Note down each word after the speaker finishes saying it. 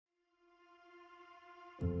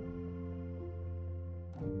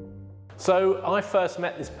So I first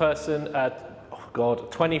met this person,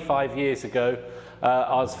 25 years ago.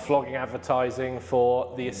 I was flogging advertising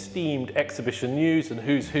for the esteemed Exhibition News and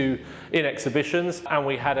Who's Who in Exhibitions, and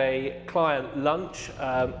we had a client lunch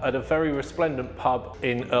at a very resplendent pub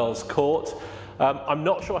in Earl's Court. I'm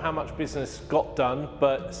not sure how much business got done,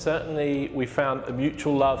 but certainly we found a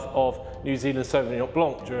mutual love of New Zealand Sauvignon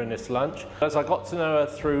Blanc during this lunch. As I got to know her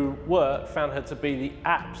through work, found her to be the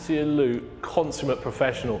absolute consummate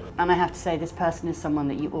professional. And I have to say, this person is someone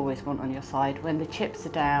that you always want on your side. When the chips are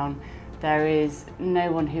down, there is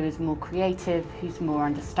no one who is more creative, who's more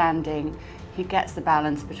understanding, who gets the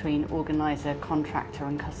balance between organiser, contractor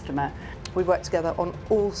and customer. We worked together on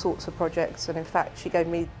all sorts of projects, and in fact she gave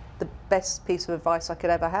me the best piece of advice I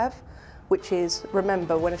could ever have, which is,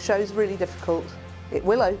 remember, when a show's really difficult, it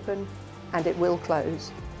will open and it will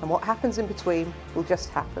close, and what happens in between will just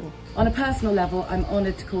happen. On a personal level, I'm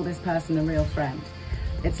honoured to call this person a real friend.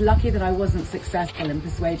 It's lucky that I wasn't successful in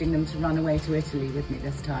persuading them to run away to Italy with me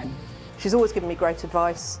this time. She's always given me great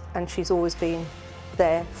advice, and she's always been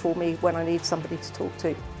there for me when I need somebody to talk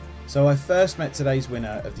to. So I first met today's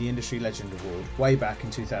winner of the Industry Legend Award way back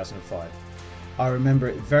in 2005. I remember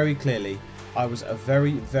it very clearly. I was a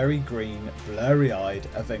very, very green, blurry-eyed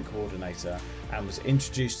event coordinator and was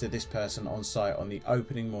introduced to this person on site on the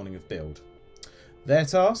opening morning of Build. Their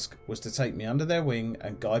task was to take me under their wing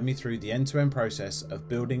and guide me through the end-to-end process of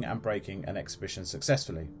building and breaking an exhibition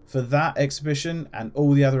successfully. For that exhibition and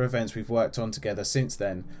all the other events we've worked on together since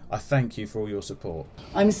then, I thank you for all your support.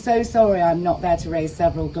 I'm so sorry I'm not there to raise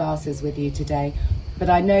several glasses with you today, but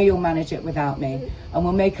I know you'll manage it without me, and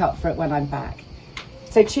we'll make up for it when I'm back.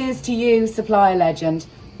 So cheers to you, Supplier Legend.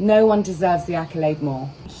 No one deserves the accolade more.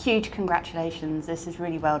 Huge congratulations, this is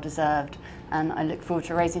really well deserved, and I look forward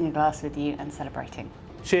to raising a glass with you and celebrating.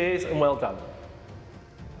 Cheers and well done.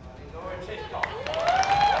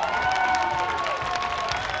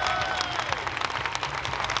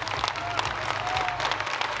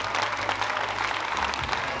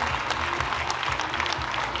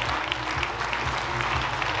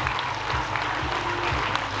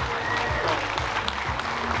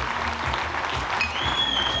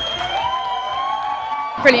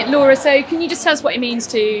 Brilliant. Laura, so can you just tell us what it means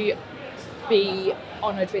to be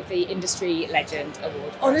honoured with the Industry Legend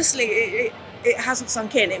Award? Honestly, it hasn't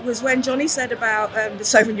sunk in. It was when Johnny said about the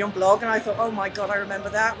Sauvignon Blanc, and I thought, oh my God, I remember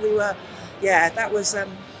that. That was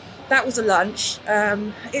a lunch.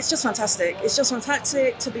 It's just fantastic. It's just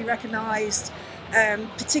fantastic to be recognised,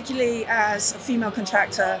 particularly as a female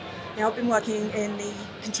contractor. You know, I've been working in the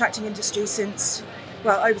contracting industry since,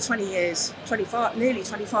 well, over 20 years, 25, nearly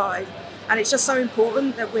 25. And it's just so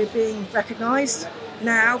important that we're being recognised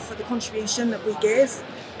now for the contribution that we give.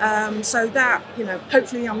 So that, you know,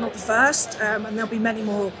 hopefully I'm not the first, and there'll be many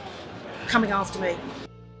more coming after me.